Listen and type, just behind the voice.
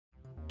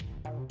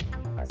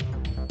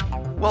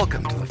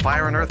Welcome to the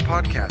Fire and Earth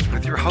podcast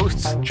with your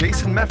hosts,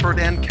 Jason Mefford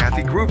and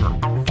Kathy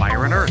Groover.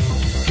 Fire and Earth,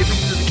 giving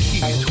you the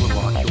keys to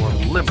unlock your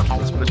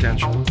limitless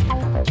potential.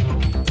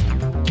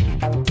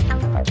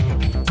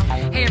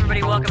 Hey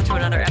everybody, welcome to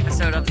another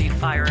episode of the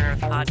Fire and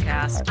Earth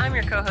podcast. I'm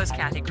your co-host,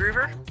 Kathy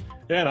Groover.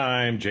 And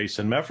I'm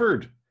Jason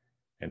Mefford.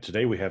 And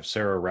today we have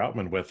Sarah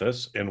Routman with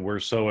us, and we're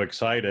so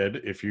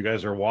excited. If you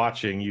guys are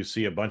watching, you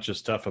see a bunch of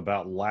stuff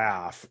about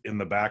laugh in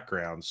the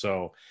background.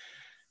 So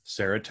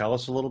Sarah, tell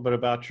us a little bit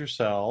about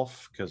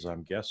yourself, because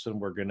I'm guessing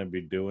we're going to be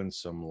doing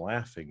some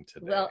laughing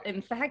today. Well,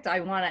 in fact,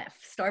 I want to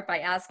start by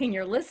asking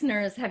your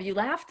listeners, have you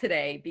laughed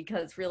today?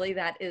 Because really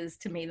that is,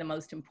 to me, the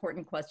most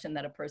important question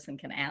that a person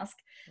can ask.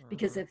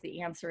 Because if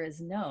the answer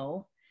is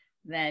no,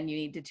 then you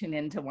need to tune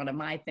into one of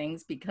my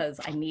things, because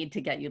I need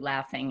to get you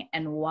laughing.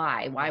 And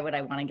why? Why would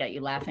I want to get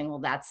you laughing? Well,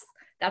 that's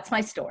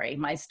my story.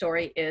 My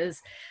story is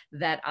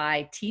that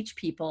I teach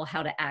people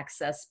how to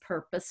access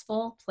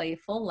purposeful,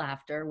 playful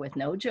laughter with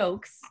no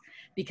jokes,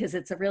 because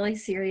it's a really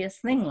serious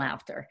thing,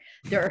 laughter.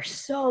 There are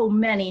so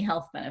many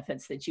health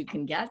benefits that you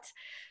can get.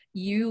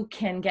 You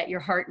can get your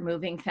heart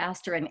moving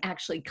faster and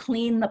actually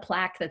clean the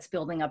plaque that's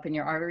building up in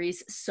your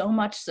arteries, so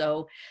much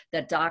so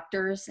that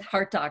doctors,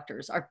 heart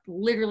doctors, are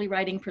literally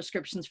writing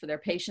prescriptions for their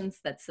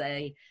patients that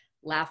say,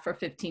 laugh for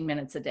 15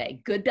 minutes a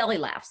day. Good belly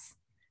laughs,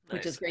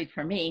 which is great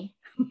for me.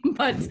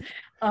 But,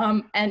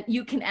 and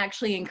you can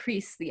actually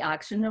increase the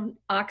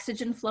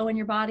oxygen flow in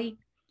your body.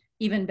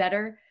 Even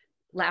better,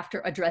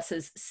 laughter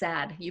addresses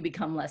SAD. You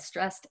become less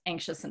stressed,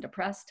 anxious, and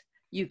depressed.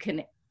 You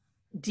can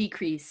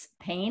decrease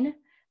pain,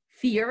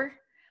 fear.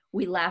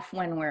 We laugh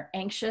when we're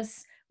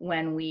anxious,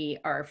 when we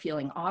are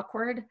feeling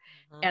awkward.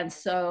 And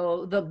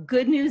so the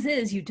good news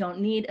is you don't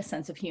need a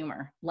sense of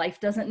humor. Life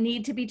doesn't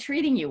need to be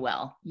treating you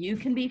well. You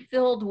can be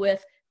filled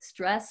with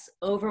stress,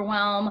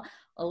 overwhelm,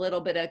 a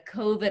little bit of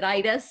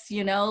COVID-itis,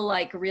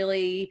 like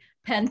really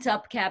pent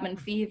up cabin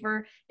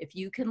fever. If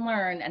you can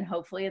learn, and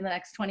hopefully in the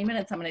next 20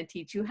 minutes, I'm going to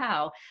teach you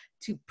how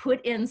to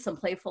put in some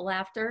playful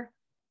laughter,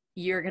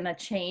 you're going to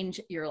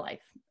change your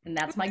life. And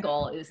that's my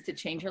goal, is to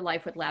change your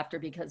life with laughter,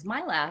 because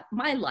my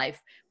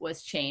life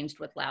was changed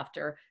with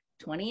laughter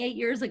 28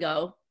 years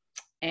ago.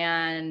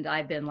 And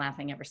I've been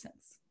laughing ever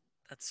since.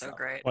 That's so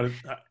great. Well,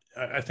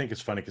 I think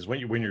it's funny because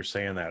when you're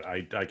saying that,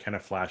 I kind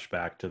of flash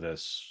back to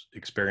this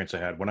experience I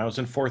had when I was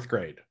in fourth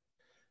grade.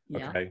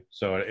 Yeah. Okay.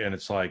 So, and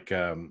it's like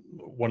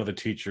one of the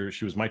teachers,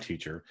 she was my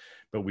teacher,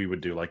 but we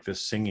would do like this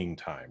singing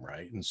time,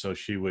 right? And so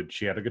she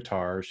had a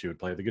guitar, she would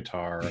play the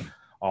guitar.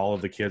 All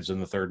of the kids in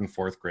the third and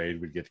fourth grade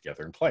would get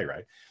together and play,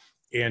 right?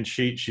 And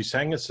she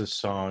sang us this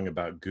song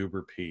about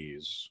goober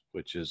peas,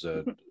 which is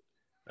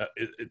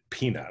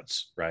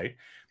peanuts, right?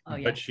 Oh,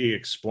 yeah. But she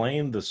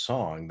explained the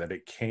song that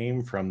it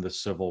came from the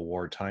Civil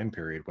War time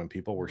period when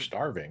people were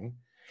starving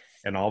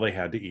and all they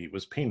had to eat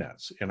was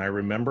peanuts. And I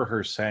remember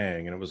her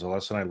saying, and it was a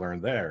lesson I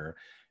learned there,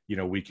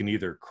 we can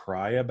either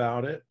cry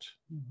about it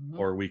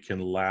or we can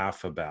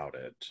laugh about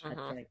it.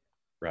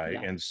 Right.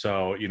 Yeah. And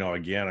so,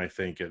 again, I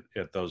think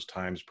at those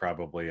times,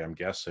 probably, I'm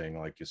guessing,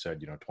 like you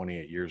said,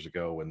 28 years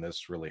ago when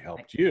this really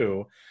helped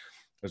you,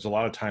 there's a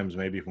lot of times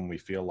maybe when we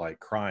feel like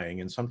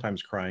crying, and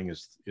sometimes crying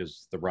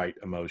is the right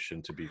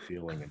emotion to be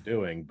feeling and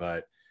doing.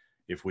 But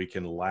if we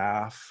can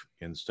laugh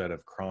instead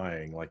of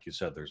crying, like you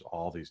said, there's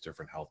all these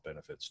different health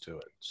benefits to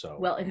it. So,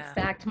 well, in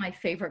fact, my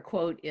favorite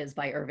quote is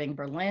by Irving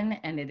Berlin,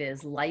 and it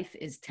is, life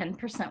is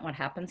 10% what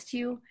happens to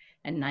you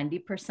and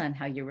 90%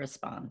 how you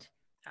respond.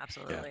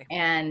 Absolutely.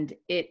 And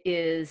it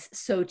is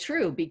so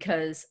true,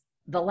 because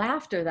the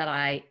laughter that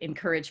I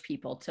encourage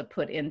people to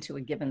put into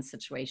a given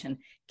situation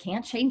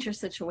can't change your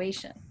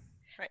situation,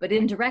 but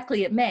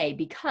indirectly it may,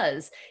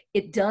 because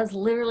it does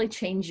literally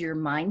change your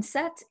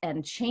mindset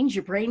and change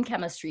your brain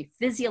chemistry.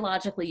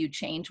 Physiologically, you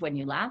change when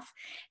you laugh,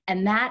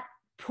 and that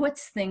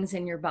puts things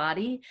in your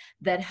body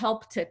that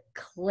help to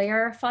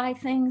clarify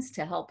things,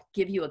 to help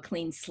give you a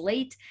clean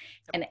slate.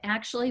 And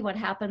actually what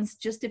happens,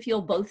 just if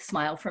you'll both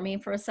smile for me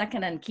for a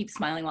second and keep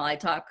smiling while I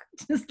talk,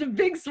 just a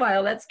big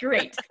smile, that's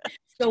great.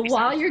 So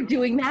while you're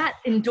doing that,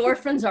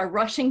 endorphins are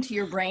rushing to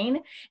your brain,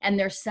 and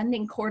they're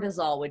sending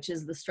cortisol, which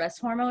is the stress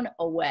hormone,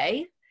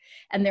 away.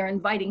 And they're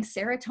inviting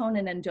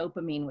serotonin and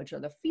dopamine, which are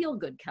the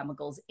feel-good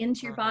chemicals,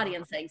 into your body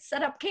and saying,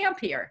 set up camp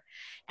here.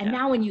 And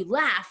now when you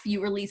laugh,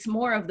 you release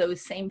more of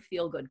those same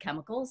feel-good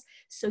chemicals.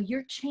 So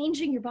you're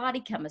changing your body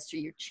chemistry.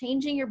 You're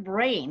changing your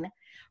brain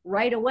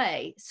right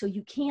away. So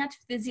you can't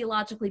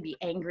physiologically be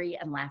angry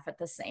and laugh at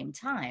the same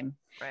time.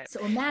 Right.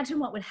 So imagine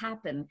what would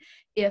happen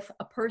if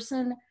a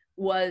person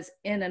was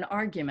in an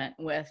argument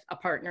with a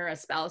partner, a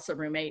spouse, a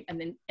roommate,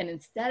 and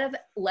instead of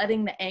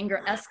letting the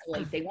anger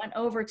escalate, they went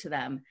over to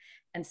them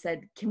and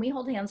said, can we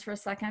hold hands for a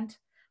second?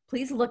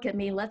 Please look at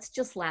me. Let's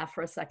just laugh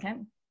for a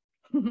second.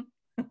 I'm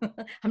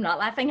not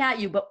laughing at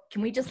you, but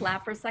can we just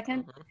laugh for a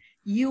second?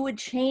 You would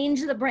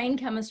change the brain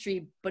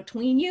chemistry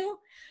between you,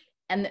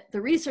 And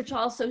the research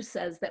also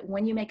says that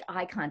when you make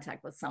eye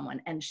contact with someone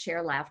and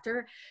share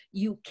laughter,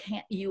 you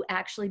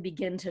actually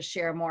begin to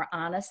share more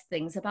honest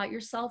things about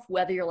yourself,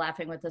 whether you're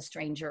laughing with a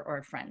stranger or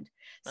a friend.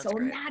 That's so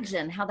great.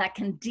 Imagine how that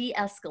can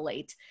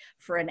de-escalate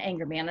for an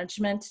anger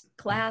management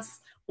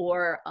class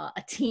or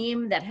a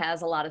team that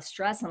has a lot of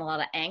stress and a lot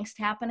of angst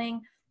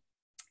happening.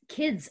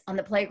 Kids on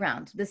the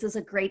playground, this is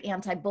a great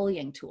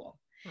anti-bullying tool.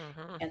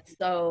 And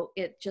so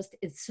it just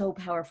is so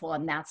powerful.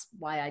 And that's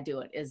why I do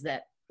it, is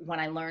that when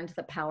I learned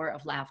the power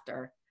of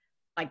laughter,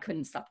 I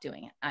couldn't stop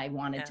doing it. I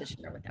wanted to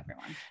share with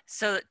everyone.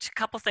 So a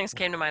couple things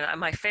came to mind.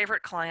 My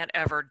favorite client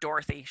ever,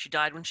 Dorothy, she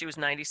died when she was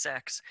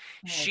 96.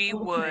 She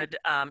would,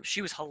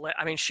 she was hilarious.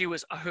 I mean, she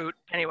was a hoot.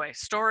 Anyway,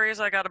 stories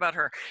I got about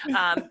her.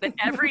 But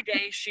every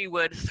day she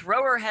would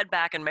throw her head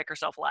back and make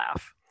herself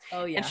laugh.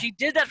 Oh yeah. And she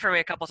did that for me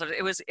a couple of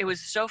times. It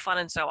was so fun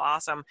and so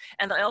awesome.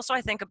 And also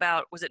I think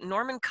about, was it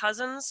Norman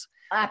Cousins?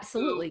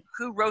 Absolutely.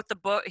 Who wrote the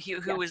book,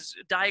 who was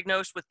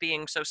diagnosed with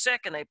being so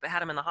sick, and they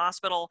had him in the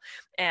hospital,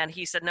 and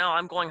he said, no,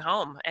 I'm going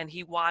home. And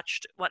he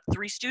watched,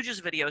 Three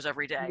Stooges videos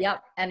every day.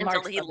 Yep. And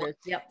Marx Brothers.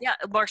 Yep. Yeah,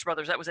 Marx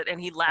Brothers, that was it.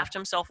 And he laughed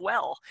himself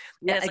well.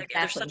 Yeah, and it's like,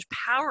 there's such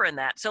power in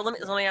that. So let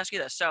me ask you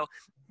this. So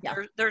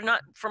there's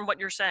not, from what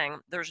you're saying,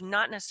 there's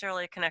not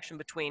necessarily a connection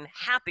between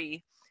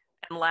happy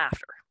and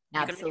laughter. You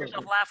can make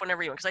yourself laugh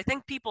whenever you want. Because I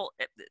think people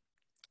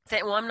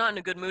think, well, I'm not in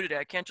a good mood today,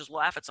 I can't just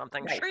laugh at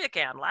something. Right. Sure you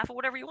can. Laugh at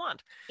whatever you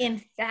want.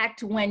 In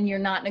fact, when you're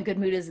not in a good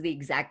mood is the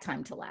exact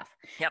time to laugh.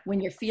 Yep. When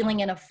you're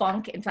feeling in a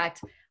funk. In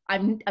fact,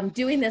 I'm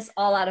doing this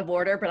all out of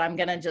order, but I'm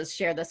going to just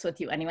share this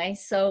with you anyway.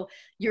 So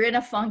you're in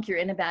a funk, you're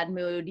in a bad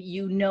mood.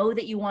 You know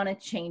that you want to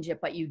change it,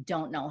 but you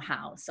don't know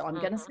how. So I'm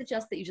going to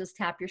suggest that you just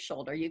tap your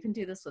shoulder. You can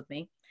do this with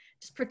me.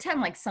 Just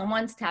pretend like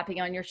someone's tapping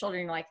on your shoulder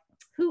and you're like,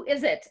 who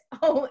is it?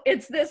 Oh,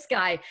 it's this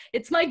guy.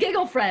 It's my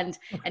giggle friend.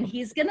 And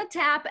he's going to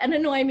tap and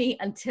annoy me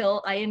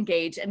until I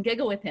engage and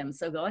giggle with him.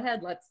 So go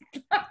ahead. Let's.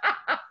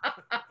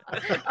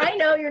 I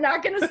know you're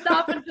not going to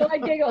stop until I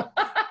giggle.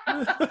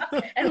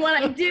 And when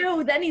I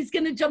do, then he's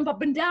going to jump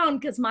up and down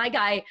because my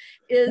guy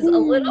is a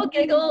little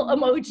giggle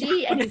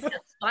emoji and he's got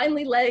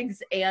spindly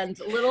legs and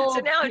little.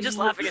 So now I'm just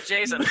laughing at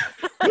Jason.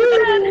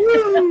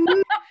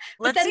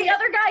 But then the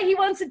other guy, he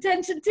wants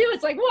attention too.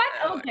 It's like,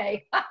 what?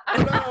 Okay.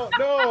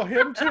 No,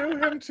 him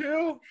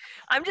too.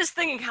 I'm just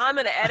thinking how I'm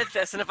going to edit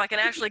this, and if I can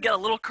actually get a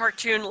little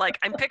cartoon, like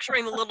I'm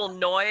picturing the little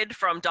Noid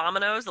from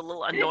Domino's, the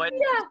little annoyed.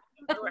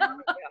 Yeah.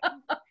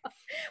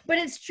 But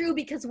it's true,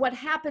 because what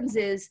happens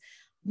is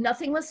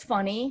nothing was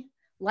funny.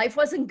 Life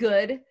wasn't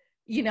good.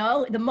 You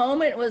know, the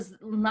moment was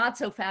not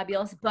so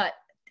fabulous, but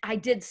I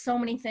did so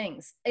many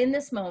things. In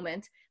this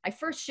moment, I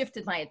first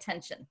shifted my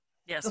attention.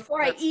 Yes,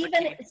 before I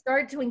even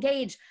started to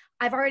engage,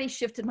 I've already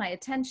shifted my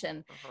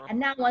attention. And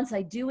now once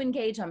I do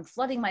engage, I'm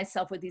flooding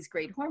myself with these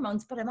great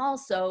hormones, but I'm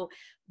also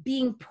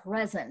being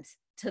present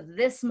to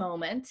this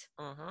moment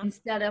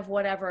instead of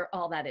whatever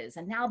all that is.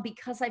 And now,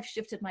 because I've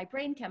shifted my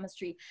brain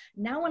chemistry,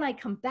 now when I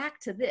come back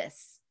to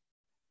this,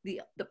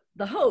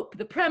 the hope,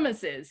 the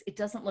premise is, it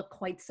doesn't look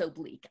quite so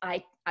bleak.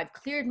 I've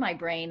cleared my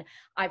brain.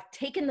 I've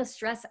taken the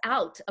stress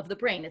out of the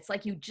brain. It's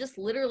like you just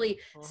literally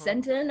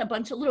sent in a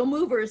bunch of little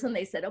movers and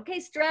they said, okay,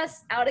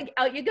 stress, out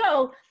you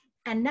go.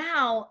 And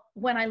now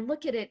when I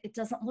look at it, it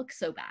doesn't look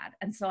so bad.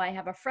 And so I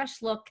have a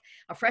fresh look,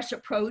 a fresh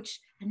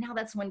approach. And now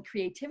that's when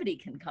creativity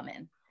can come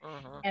in.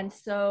 And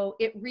so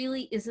it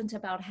really isn't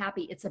about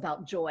happy. It's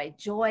about joy.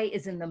 Joy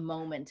is in the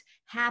moment.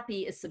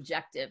 Happy is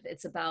subjective.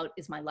 It's about,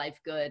 is my life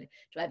good?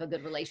 Do I have a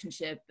good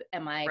relationship?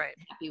 Am I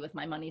happy with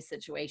my money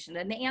situation?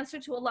 And the answer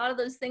to a lot of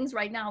those things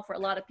right now for a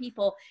lot of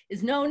people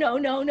is no, no,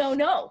 no, no,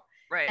 no.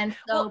 Right. And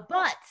so,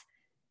 but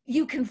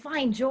you can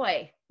find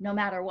joy no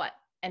matter what.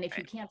 And if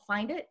you can't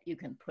find it, you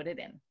can put it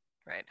in.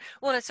 Right.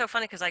 Well, it's so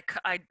funny because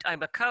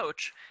I'm a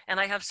coach and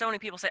I have so many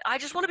people say, I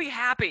just want to be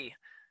happy.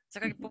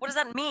 It's like, but what does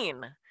that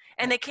mean?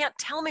 And they can't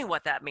tell me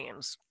what that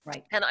means.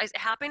 Right. And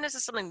happiness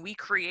is something we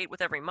create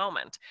with every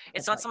moment.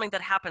 It's not something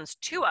that happens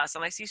to us.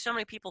 And I see so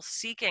many people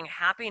seeking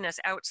happiness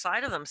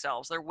outside of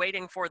themselves. They're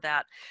waiting for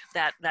that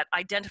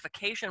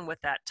identification with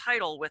that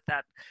title, with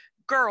that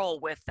girl,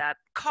 with that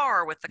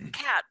car, with the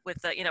cat, with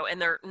the,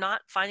 and they're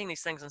not finding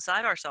these things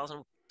inside ourselves.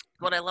 And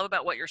what I love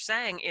about what you're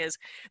saying is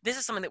this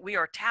is something that we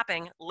are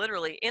tapping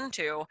literally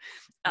into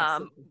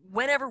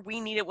whenever we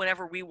need it,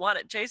 whenever we want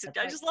it. Jason,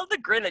 I just love the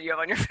grin that you have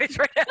on your face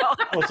right now.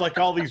 Well, it's like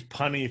all these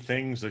punny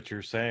things that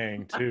you're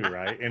saying too,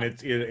 right? And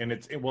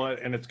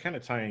it's kind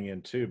of tying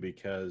in too,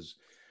 because,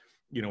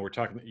 you're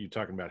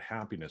talking about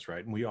happiness,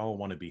 right? And we all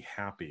want to be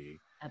happy.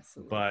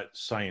 Absolutely. But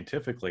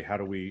scientifically, how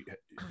do we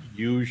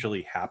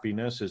usually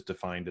happiness is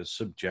defined as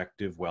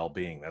subjective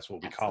well-being. That's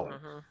what we call it.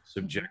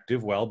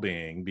 Subjective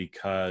well-being,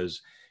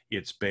 because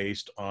it's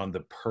based on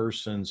the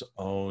person's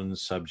own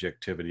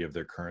subjectivity of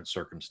their current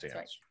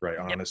circumstance, right?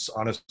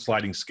 On a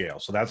sliding scale.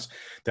 So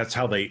that's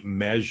how they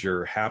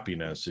measure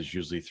happiness, is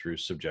usually through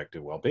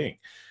subjective well-being.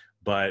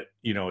 But,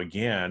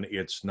 again,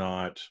 it's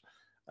not,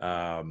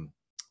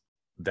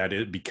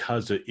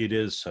 because it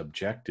is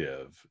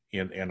subjective.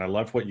 And I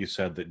love what you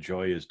said, that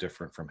joy is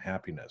different from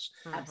happiness.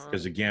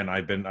 Because again,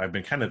 I've been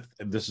kind of,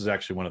 this is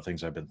actually one of the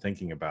things I've been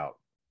thinking about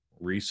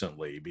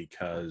recently,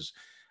 because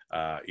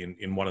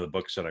in one of the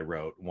books that I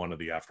wrote, one of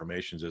the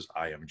affirmations is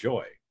I am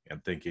joy,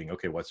 and thinking,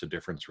 okay, what's the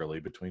difference really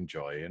between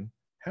joy and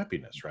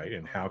happiness, right?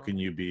 And how can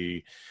you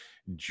be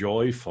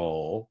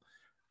joyful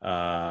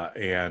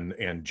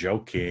and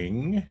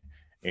joking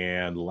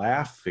and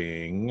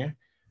laughing,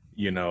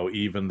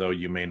 even though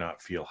you may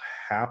not feel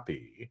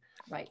happy.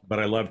 Right. But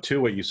I love too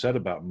what you said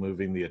about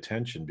moving the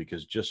attention,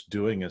 because just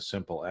doing a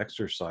simple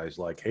exercise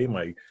like, hey,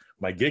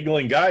 my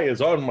giggling guy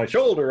is on my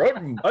shoulder,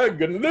 I'm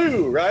gonna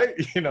do, right?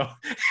 I know,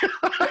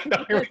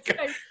 here we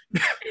go.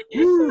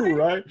 Woo,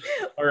 right?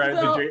 All right,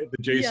 well, the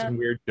Jason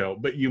Weird show.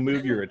 But you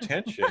move your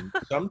attention.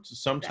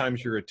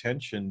 Sometimes your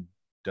attention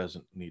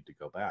doesn't need to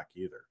go back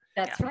either.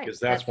 That's right. Because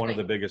that's one of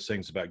the biggest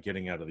things about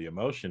getting out of the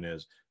emotion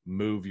is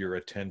move your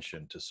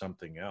attention to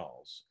something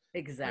else.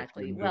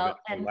 Exactly.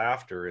 And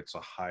laughter, it's a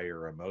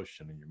higher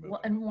emotion, and you're moving.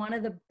 Well, and one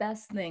of the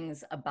best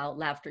things about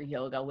laughter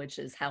yoga, which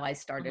is how I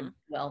started,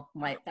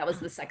 that was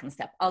the second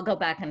step. I'll go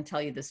back and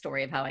tell you the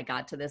story of how I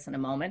got to this in a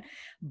moment.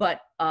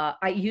 But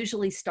I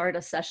usually start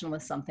a session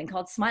with something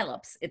called smile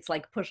ups. It's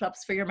like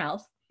push-ups for your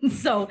mouth.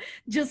 So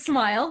just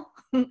smile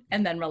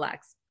and then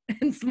relax.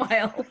 And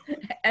smile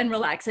and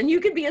relax. And you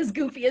can be as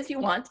goofy as you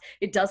want.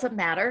 It doesn't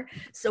matter.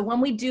 So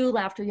when we do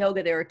laughter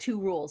yoga, there are two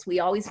rules.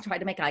 We always try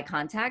to make eye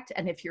contact.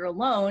 And if you're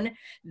alone,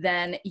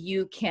 then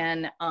you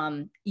can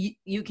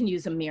you can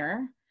use a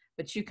mirror,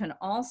 but you can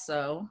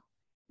also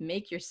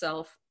make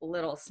yourself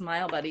little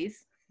smile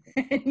buddies.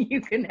 And you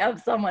can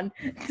have someone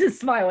to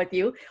smile with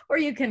you, or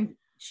you can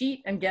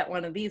cheat and get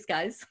one of these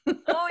guys.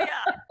 Oh,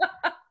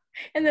 yeah.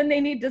 And then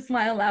they need to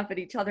smile, laugh at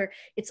each other.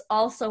 It's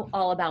also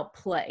all about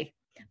play.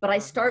 But I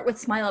start with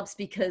smile ups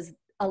because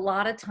a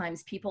lot of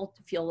times people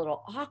feel a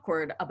little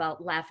awkward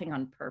about laughing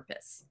on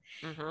purpose.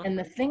 And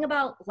the thing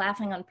about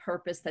laughing on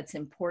purpose that's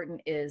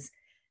important is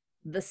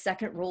the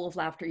second rule of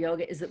laughter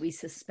yoga is that we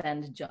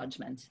suspend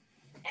judgment.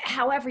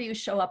 However you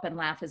show up and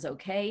laugh is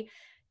okay.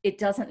 It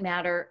doesn't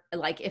matter.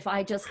 Like if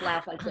I just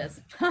laugh like this,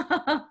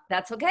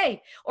 that's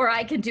okay. Or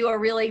I can do a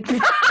really...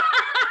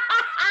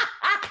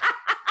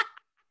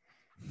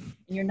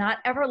 You're not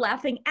ever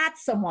laughing at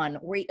someone.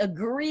 We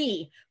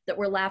agree that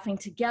we're laughing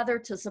together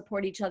to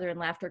support each other in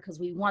laughter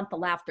because we want the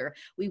laughter.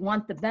 We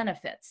want the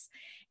benefits.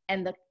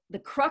 And the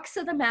crux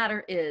of the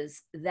matter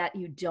is that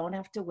you don't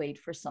have to wait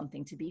for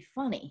something to be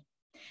funny.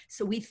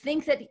 So we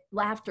think that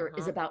laughter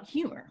is about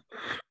humor,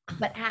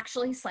 but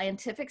actually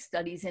scientific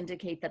studies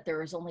indicate that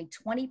there is only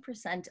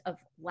 20% of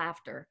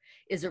laughter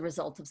is a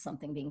result of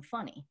something being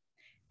funny.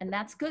 And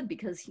that's good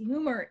because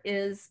humor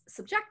is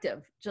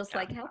subjective, just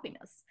like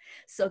happiness.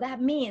 So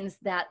that means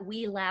that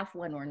we laugh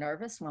when we're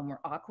nervous, when we're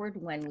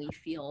awkward, when we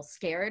feel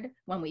scared,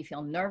 when we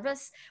feel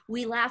nervous.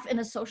 We laugh in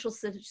a social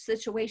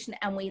situation,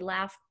 and we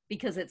laugh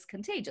because it's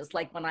contagious.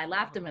 Like when I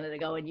laughed a minute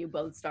ago and you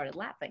both started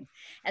laughing.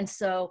 And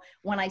so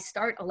when I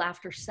start a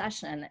laughter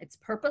session, it's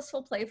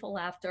purposeful, playful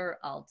laughter.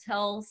 I'll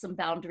tell some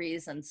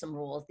boundaries and some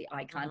rules, the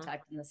eye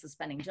contact and the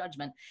suspending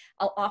judgment.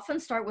 I'll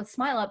often start with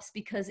smile ups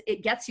because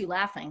it gets you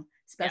laughing,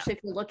 especially if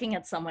you're looking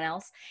at someone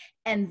else.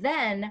 And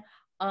then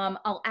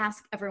I'll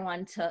ask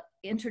everyone to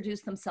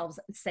introduce themselves,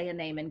 say a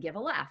name, and give a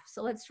laugh.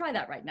 So let's try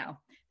that right now.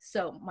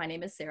 So my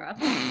name is Sarah.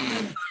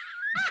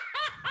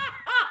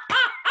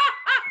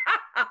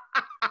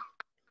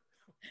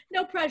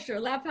 No pressure.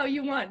 Laugh how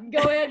you want. Go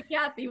ahead,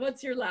 Kathy.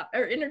 What's your laugh?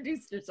 Or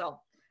introduce yourself.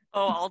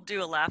 Oh, I'll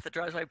do a laugh that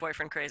drives my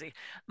boyfriend crazy.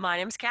 My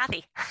name's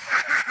Kathy.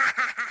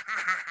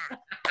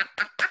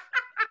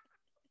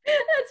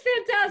 That's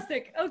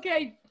fantastic.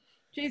 Okay,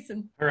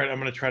 Jason. All right, I'm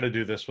going to try to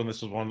do this one.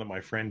 This is one that my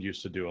friend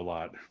used to do a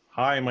lot.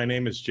 Hi, my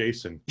name is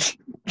Jason.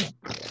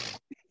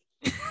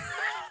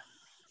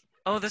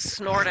 Oh, the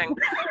snorting.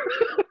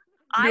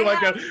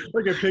 Like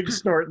a pig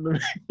snort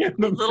in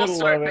the little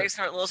snort, of it. big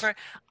snort, little snort.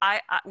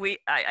 I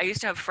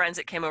used to have friends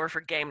that came over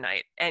for game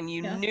night, and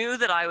you knew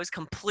that I was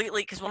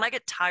completely, because when I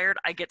get tired,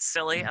 I get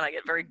silly and I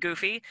get very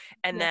goofy,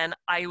 and then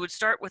I would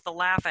start with the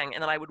laughing,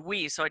 and then I would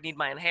wheeze, so I'd need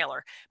my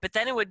inhaler. But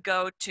then it would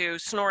go to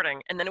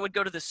snorting, and then it would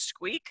go to the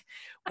squeak,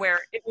 where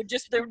it would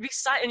just, there would be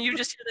silence, and you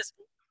just hear this,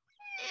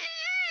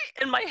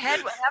 and my head,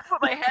 I have to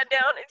put my head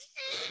down,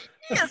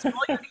 and that's all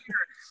you hear.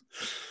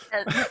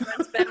 And my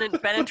friends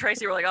Ben and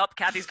Tracy were like, "Oh,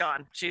 Kathy's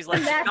gone. She's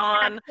like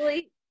gone."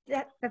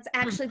 That's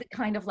actually the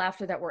kind of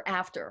laughter that we're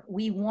after.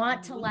 We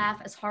want to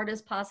laugh as hard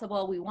as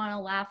possible. We want to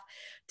laugh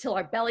till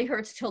our belly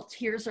hurts, till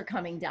tears are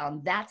coming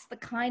down. That's the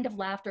kind of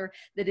laughter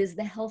that is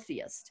the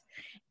healthiest.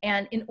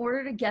 And in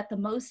order to get the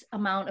most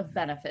amount of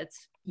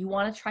benefits, you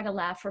want to try to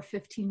laugh for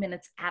 15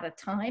 minutes at a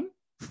time.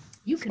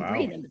 You can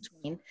breathe in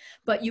between,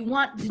 but you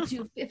want to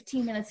do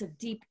 15 minutes of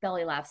deep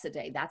belly laughs a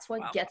day. That's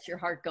what gets your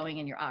heart going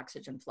and your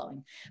oxygen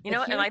flowing. You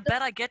know, and I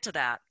bet I get to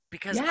that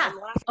because I'm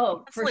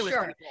laughing for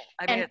sure.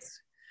 I mean,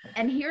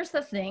 and here's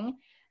the thing.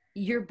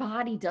 Your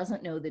body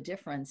doesn't know the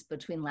difference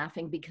between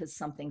laughing because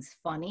something's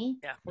funny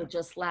or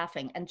just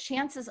laughing. And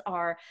chances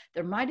are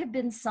there might have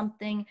been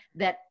something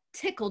that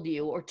tickled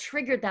you or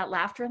triggered that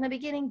laughter in the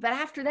beginning, but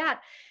after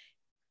that,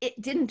 it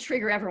didn't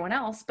trigger everyone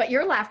else, but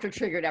your laughter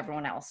triggered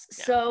everyone else.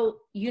 Yeah. So,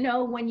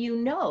 when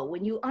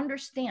you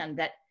understand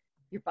that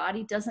your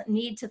body doesn't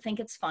need to think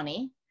it's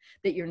funny,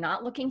 that you're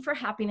not looking for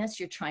happiness,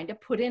 you're trying to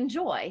put in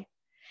joy,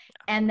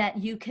 and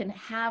that you can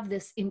have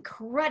this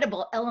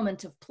incredible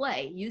element of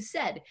play. You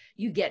said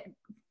you get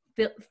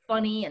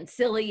funny and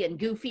silly and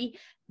goofy.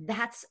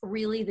 That's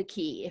really the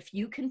key. If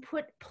you can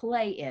put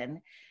play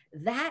in,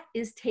 that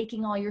is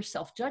taking all your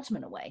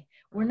self-judgment away.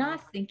 We're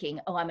not thinking,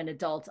 oh, I'm an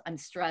adult, I'm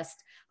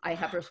stressed, I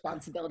have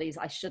responsibilities,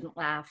 I shouldn't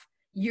laugh.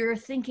 You're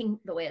thinking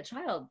the way a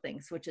child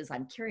thinks, which is,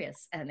 I'm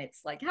curious. And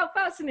it's like, how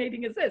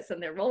fascinating is this?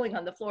 And they're rolling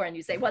on the floor and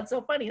you say, what's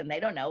so funny? And they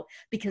don't know,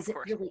 because it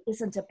really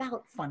isn't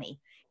about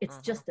funny. It's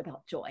just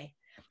about joy.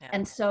 Yeah.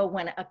 And so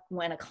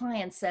when a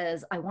client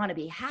says, I want to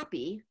be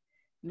happy,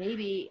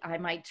 maybe I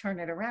might turn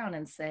it around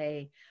and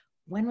say,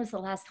 when was the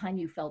last time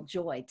you felt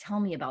joy? Tell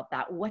me about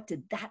that. What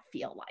did that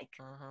feel like?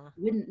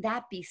 Wouldn't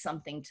that be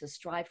something to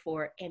strive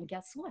for? And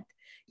guess what?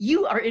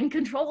 You are in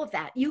control of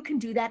that. You can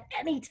do that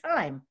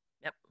anytime.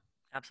 Yep,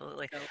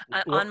 absolutely. So,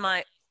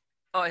 I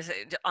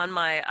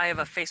have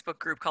a Facebook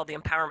group called the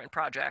Empowerment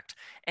Project.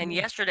 And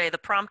yesterday the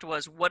prompt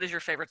was, what is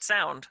your favorite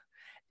sound?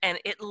 And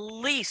at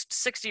least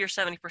 60 or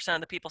 70%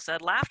 of the people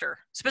said laughter,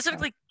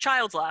 specifically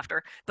child's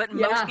laughter. But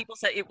most people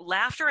said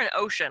laughter and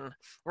ocean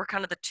were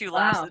kind of the two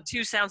the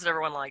two sounds that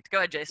everyone liked. Go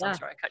ahead, Jason. I'm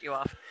sorry, I cut you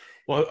off.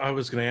 Well, I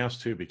was going to ask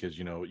too, because,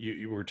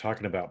 you were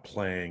talking about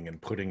playing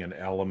and putting an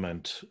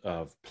element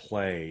of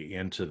play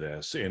into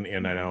this.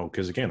 And I know,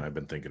 because again, I've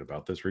been thinking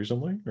about this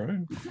recently,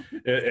 right?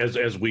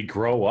 As we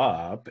grow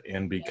up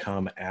and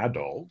become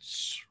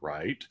adults,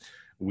 right,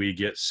 we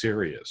get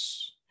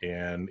serious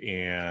and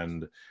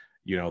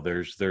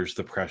there's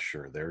the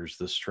pressure, there's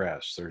the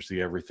stress, there's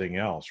the everything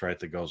else, right,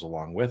 that goes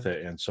along with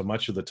it. And so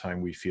much of the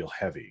time we feel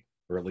heavy,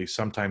 or at least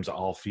sometimes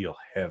I'll feel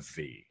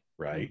heavy,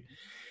 right?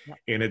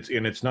 And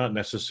it's not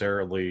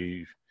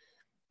necessarily,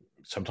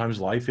 sometimes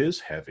life is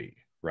heavy,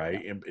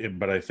 right?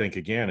 But I think,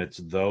 again,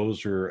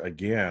 those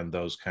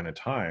kind of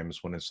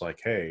times when it's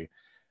like, hey,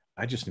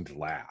 I just need to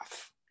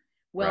laugh,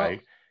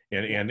 right?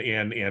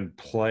 And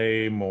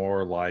play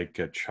more like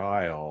a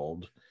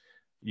child,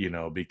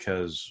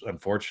 because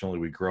unfortunately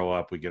we grow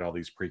up, we get all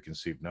these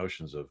preconceived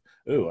notions of,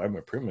 oh, I'm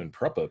a prim and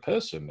proper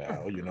person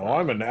now,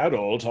 I'm an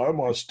adult, I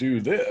must do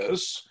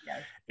this.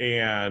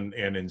 And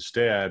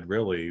instead,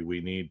 really,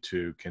 we need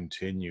to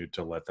continue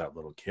to let that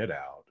little kid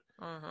out,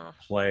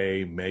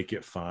 play, make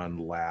it fun,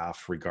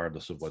 laugh,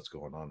 regardless of what's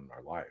going on in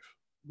our life.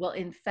 Well,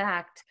 in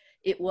fact,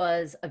 it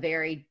was a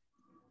very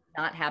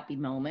not happy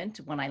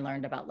moment when I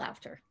learned about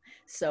laughter.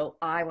 So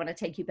I want to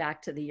take you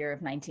back to the year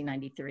of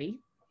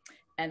 1993.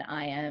 And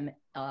I am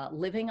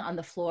living on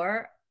the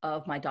floor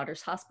of my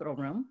daughter's hospital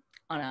room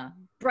on a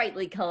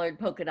brightly colored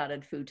polka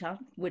dotted futon,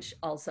 which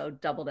also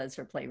doubled as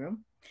her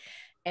playroom.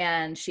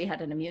 And she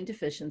had an immune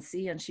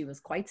deficiency and she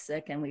was quite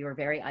sick and we were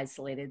very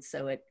isolated.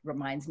 So it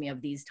reminds me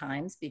of these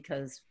times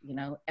because,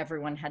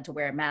 everyone had to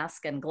wear a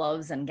mask and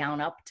gloves and gown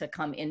up to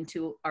come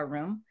into our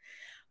room.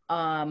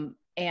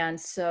 And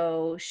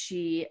so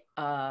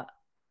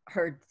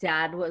her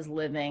dad was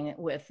living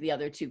with the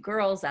other two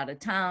girls out of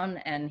town,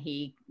 and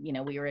we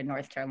were in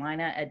North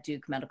Carolina at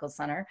Duke Medical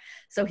Center.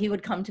 So he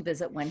would come to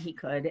visit when he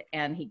could.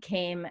 And he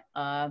came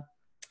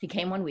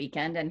one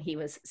weekend and he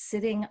was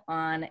sitting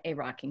on a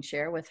rocking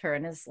chair with her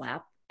in his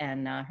lap.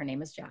 And her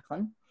name is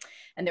Jacqueline.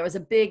 And there was a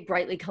big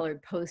brightly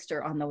colored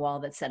poster on the wall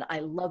that said, I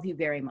love you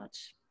very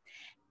much.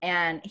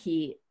 And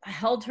he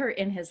held her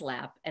in his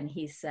lap and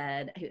he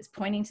was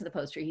pointing to the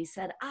poster. He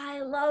said,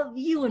 I love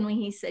you. And when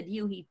he said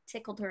you, he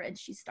tickled her and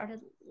she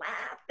started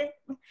laughing.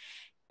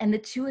 And the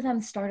two of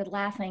them started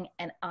laughing.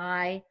 And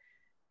I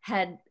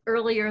had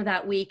earlier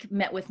that week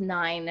met with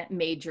 9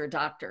 major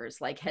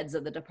doctors, like heads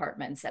of the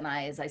departments. And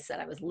as I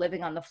said, I was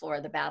living on the floor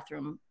of the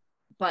bathroom,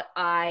 but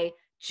I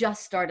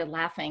just started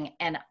laughing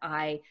and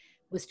I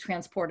was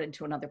transported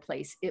to another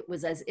place. It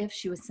was as if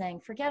she was saying,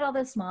 forget all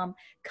this, Mom,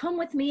 come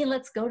with me.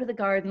 Let's go to the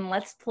garden.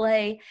 Let's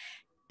play.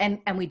 And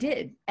we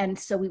did. And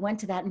so we went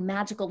to that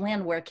magical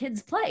land where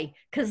kids play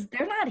because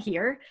they're not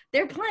here.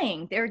 They're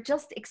playing. They're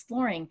just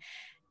exploring.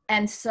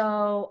 And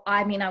so,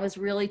 I was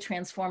really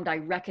transformed. I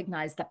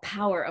recognized the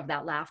power of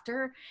that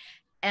laughter.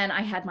 And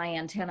I had my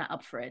antenna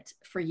up for it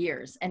for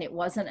years. And it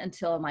wasn't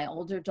until my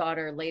older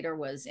daughter later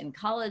was in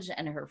college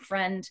and her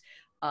friend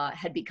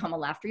had become a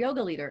laughter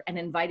yoga leader and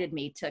invited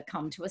me to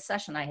come to a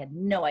session. I had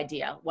no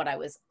idea what I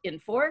was in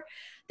for.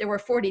 There were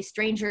 40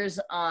 strangers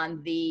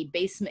in the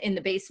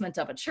basement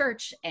of a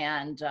church,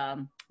 and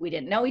we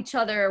didn't know each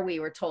other.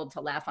 We were told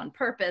to laugh on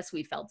purpose.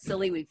 We felt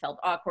silly. We felt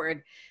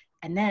awkward.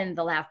 And then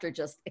the laughter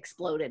just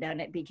exploded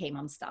and it became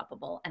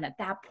unstoppable. And at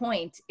that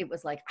point, it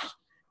was like,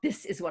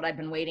 this is what I've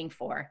been waiting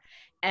for.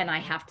 And I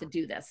have to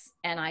do this.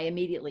 And I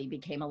immediately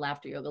became a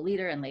laughter yoga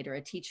leader and later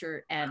a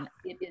teacher. And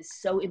it is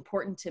so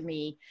important to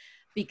me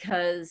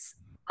because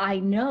I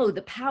know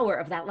the power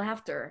of that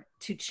laughter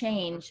to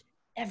change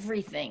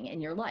everything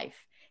in your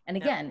life. And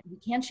again, you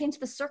can't change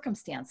the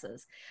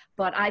circumstances,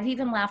 but I've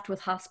even laughed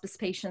with hospice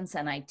patients,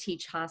 and I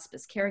teach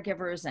hospice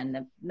caregivers and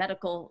the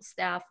medical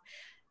staff.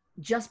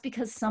 Just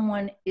because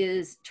someone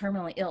is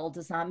terminally ill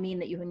does not mean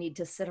that you need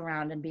to sit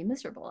around and be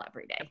miserable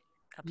every day.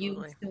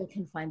 Absolutely. You still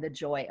can find the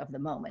joy of the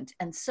moment.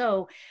 And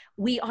so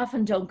we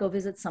often don't go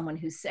visit someone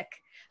who's sick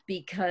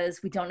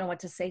because we don't know what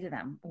to say to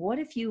them. What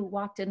if you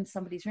walked in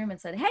somebody's room and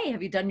said, hey,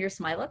 have you done your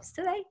smile ups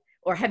today?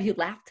 Or have you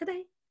laughed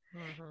today?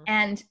 Mm-hmm.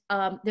 And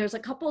there's a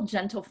couple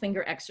gentle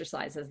finger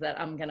exercises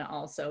that I'm going to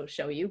also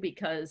show you,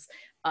 because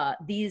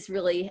these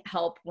really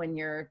help when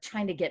you're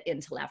trying to get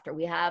into laughter.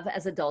 We have,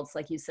 as adults,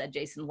 like you said,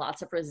 Jason,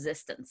 lots of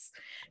resistance.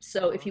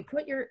 So if you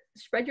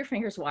spread your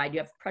fingers wide, you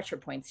have pressure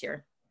points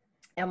here.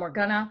 And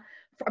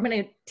I'm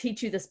going to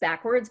teach you this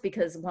backwards,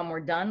 because when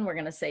we're done, we're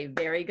going to say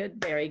very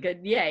good,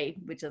 yay,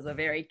 which is a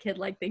very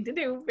kid-like thing to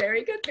do.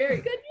 Very good, yay.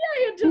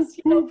 And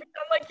just, pretend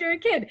like you're a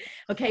kid.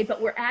 Okay.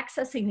 But we're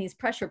accessing these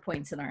pressure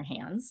points in our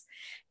hands.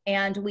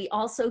 And we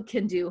also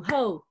can do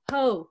ho,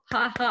 ho,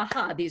 ha, ha,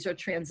 ha. These are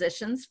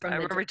transitions from I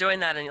remember doing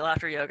that in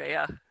laughter yoga.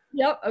 Yeah.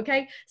 Yep.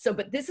 Okay. So,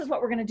 but this is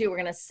what we're going to do. We're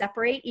going to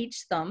separate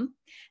each thumb.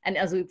 And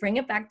as we bring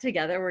it back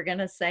together, we're going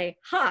to say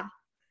ha.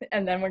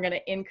 And then we're going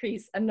to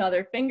increase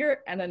another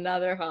finger and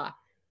another ha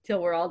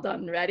till we're all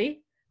done.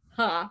 Ready?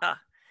 Ha. Ha.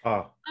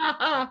 Ha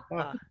ha.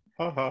 Ha.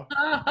 Ha.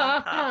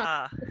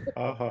 Ha.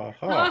 Ha ha.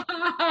 Ha. Ha.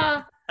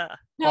 Ha. Ha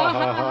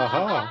Ha. ha. Ha. Ha.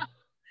 Ha.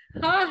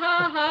 Ha ha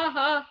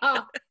ha ha.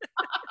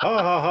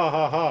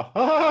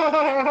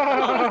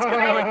 Let's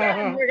try it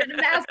again. We're gonna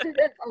master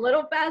this a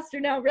little faster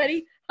now.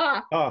 Ready?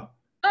 Ha. Ha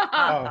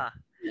ha.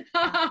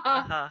 Ha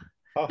ha.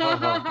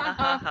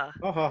 Ha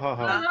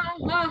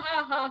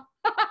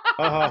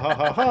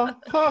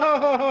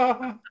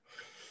ha.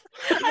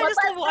 I just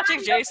love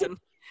watching Jason.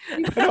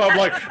 I'm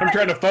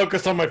trying to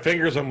focus on my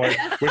fingers. I'm like,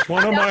 which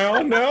one am I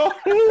on now?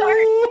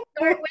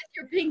 Start with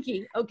your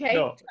pinky, okay?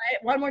 No. Try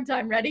it one more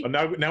time. Ready? Oh,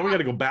 now we got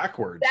to go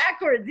backwards.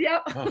 Backwards,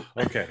 yep. Oh,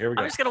 okay, here we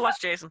go. I'm just going to watch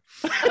Jason.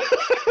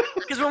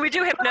 Because when we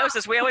do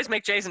hypnosis, we always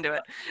make Jason do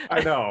it.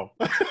 I know.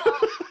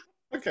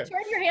 Okay.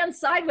 Turn your hands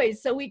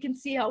sideways so we can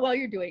see how well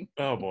you're doing.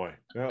 Oh boy.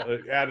 Well,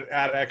 add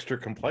extra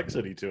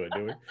complexity to it,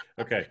 do we?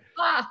 Okay.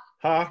 Ha.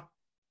 Ha.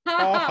 Ha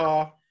Ha.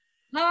 ha.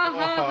 Ha.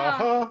 Ha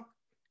ha.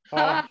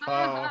 Ha.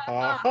 Ha.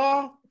 Ha.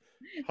 Ha.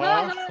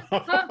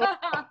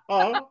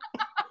 Ha.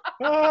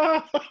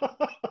 Ha.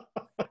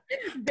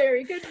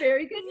 Very good,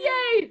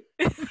 yay!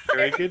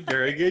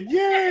 Very good,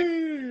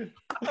 yay!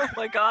 Oh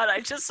my God,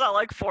 I just saw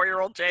like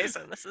 4-year-old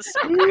Jason. This is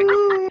so great.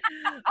 Oh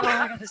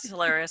my God, this is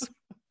hilarious.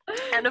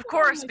 And of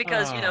course,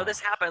 because, this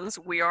happens,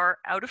 we are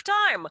out of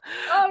time.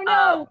 Oh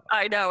no!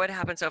 I know, it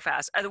happened so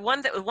fast.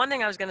 One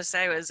thing I was going to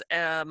say was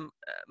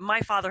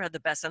my father had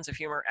the best sense of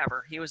humor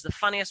ever. He was the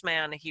funniest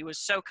man. He was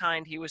so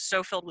kind. He was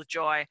so filled with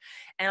joy.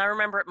 And I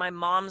remember at my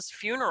mom's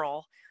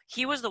funeral,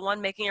 he was the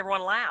one making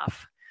everyone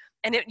laugh.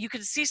 And you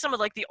could see some of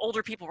like the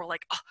older people were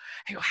like, oh,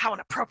 how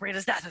inappropriate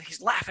is that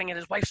he's laughing at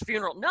his wife's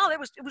funeral? No, it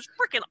was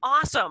freaking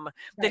awesome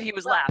that he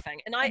was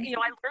laughing. And I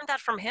learned that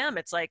from him.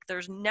 It's like,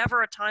 there's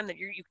never a time that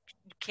you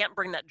can't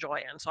bring that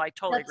joy in. So I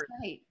totally agree.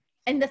 Right.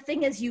 And the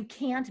thing is, you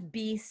can't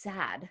be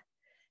sad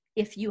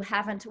if you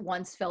haven't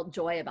once felt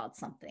joy about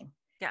something.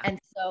 Yeah. And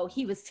so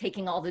he was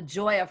taking all the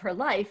joy of her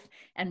life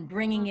and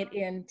bringing it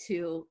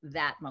into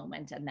that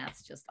moment. And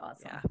that's just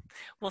awesome. Yeah.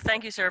 Well,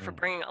 thank you, Sarah, for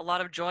bringing a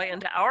lot of joy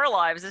into our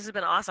lives. This has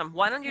been awesome.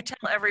 Why don't you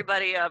tell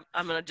everybody,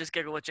 I'm going to just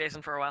giggle with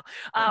Jason for a while.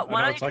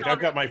 It's like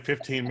I've got my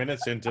 15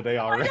 minutes in today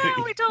already. I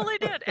know, we totally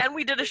did. And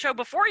we did a show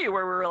before you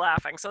where we were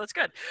laughing. So it's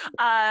good.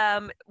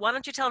 Why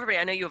don't you tell everybody,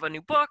 I know you have a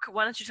new book.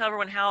 Why don't you tell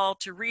everyone how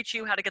to reach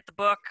you, how to get the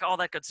book, all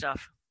that good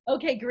stuff.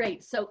 Okay,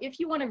 great. So if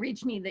you want to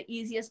reach me, the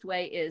easiest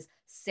way is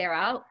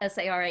Sarah,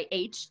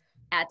 S-A-R-A-H,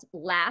 at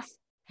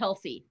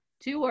laughhealthy,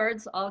 2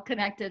 words, all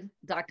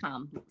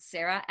connected.com.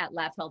 Sarah at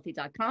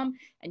laughhealthy.com.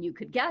 And you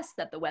could guess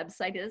that the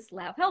website is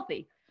Laugh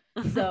Healthy.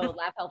 So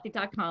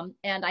laughhealthy.com.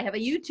 And I have a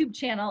YouTube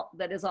channel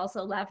that is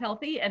also Laugh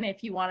Healthy. And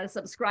if you want to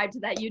subscribe to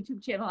that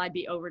YouTube channel, I'd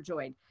be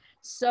overjoyed.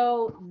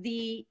 So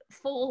the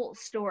full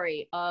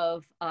story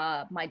of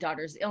my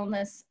daughter's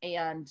illness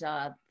and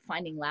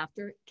finding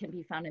laughter can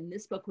be found in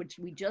this book, which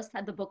we just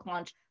had the book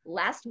launch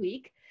last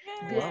week.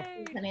 Yay.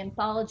 This is an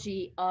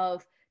anthology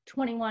of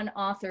 21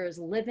 authors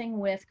living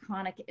with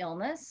chronic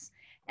illness.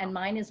 And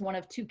mine is one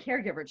of 2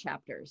 caregiver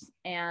chapters.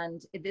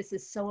 And this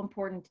is so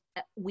important.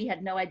 We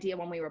had no idea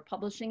when we were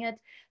publishing it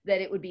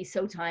that it would be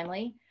so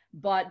timely.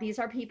 But these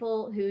are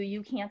people who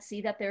you can't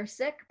see that they're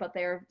sick, but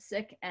they're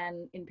sick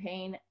and in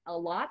pain a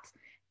lot.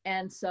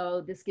 And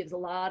so this gives a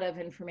lot of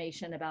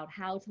information about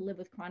how to live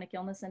with chronic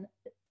illness. And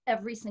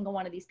every single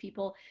one of these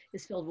people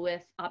is filled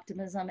with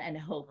optimism and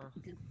hope,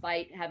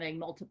 despite having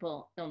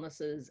multiple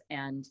illnesses.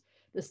 And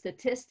the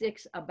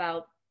statistics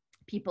about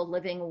people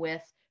living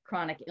with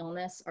chronic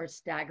illness are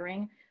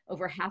staggering.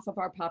 Over half of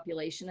our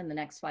population in the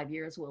next 5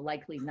 years will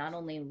likely not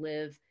only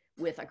live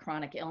with a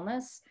chronic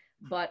illness,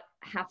 but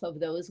half of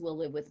those will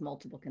live with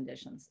multiple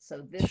conditions.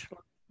 So this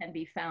book can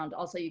be found.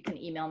 Also, you can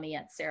email me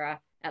at Sarah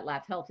at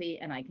Laugh Healthy,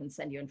 and I can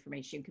send you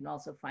information. You can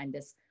also find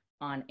this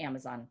on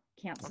Amazon.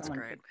 Can't That's someone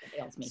great. fix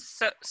what ails me?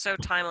 So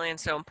timely and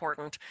so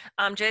important.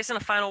 Jason, a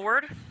final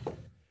word?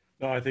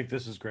 No, I think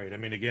this is great. I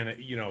mean, again,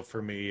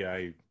 for me,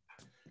 I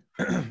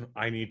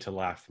need to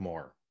laugh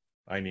more.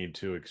 I need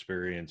to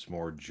experience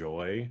more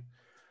joy,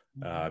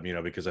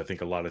 because I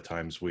think a lot of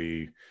times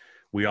we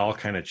all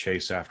kind of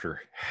chase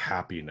after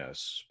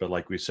happiness, but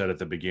like we said at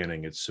the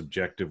beginning, it's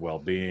subjective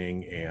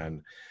well-being,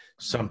 and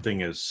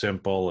something as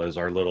simple as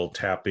our little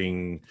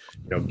tapping,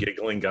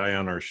 giggling guy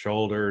on our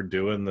shoulder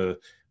doing the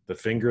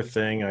finger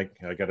thing. I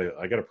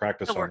gotta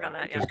practice I'll on work on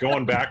that, because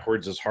going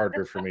backwards is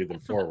harder for me than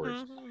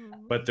forwards.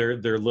 But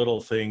they're little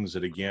things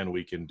that, again,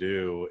 we can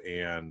do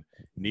and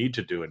need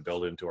to do and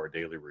build into our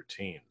daily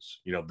routines.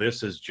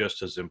 This is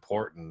just as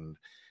important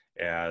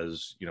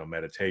as,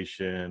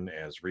 meditation,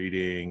 as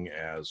reading,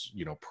 as,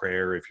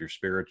 prayer, if you're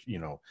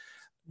spiritual,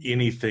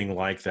 anything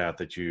like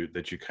that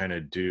you kind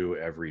of do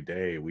every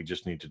day. We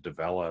just need to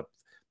develop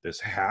this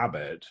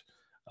habit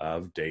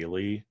of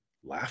daily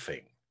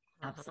laughing,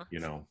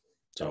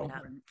 so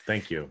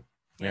thank you.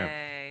 Yeah.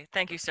 Yay.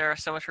 Thank you, Sarah,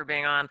 so much for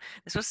being on.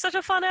 This was such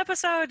a fun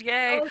episode.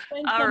 Yay. Oh,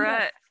 thanks All so right.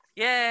 much.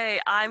 Yay.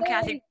 I'm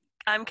Yay.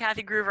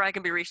 Kathy Groover. I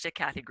can be reached at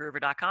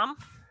kathygroover.com.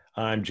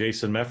 I'm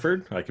Jason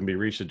Mefford. I can be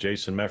reached at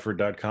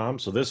jasonmefford.com.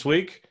 So this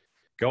week,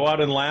 go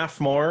out and laugh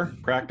more,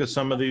 practice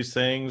some of these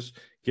things,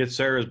 get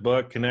Sarah's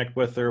book, connect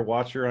with her,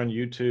 watch her on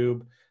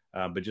YouTube,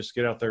 but just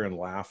get out there and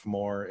laugh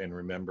more, and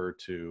remember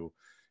to,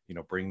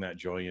 bring that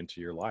joy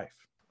into your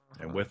life.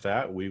 And with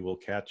that, we will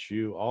catch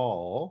you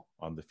all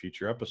on the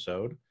future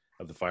episode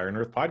of the Fire and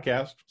Earth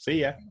podcast.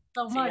 See ya.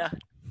 So much.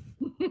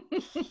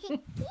 See ya.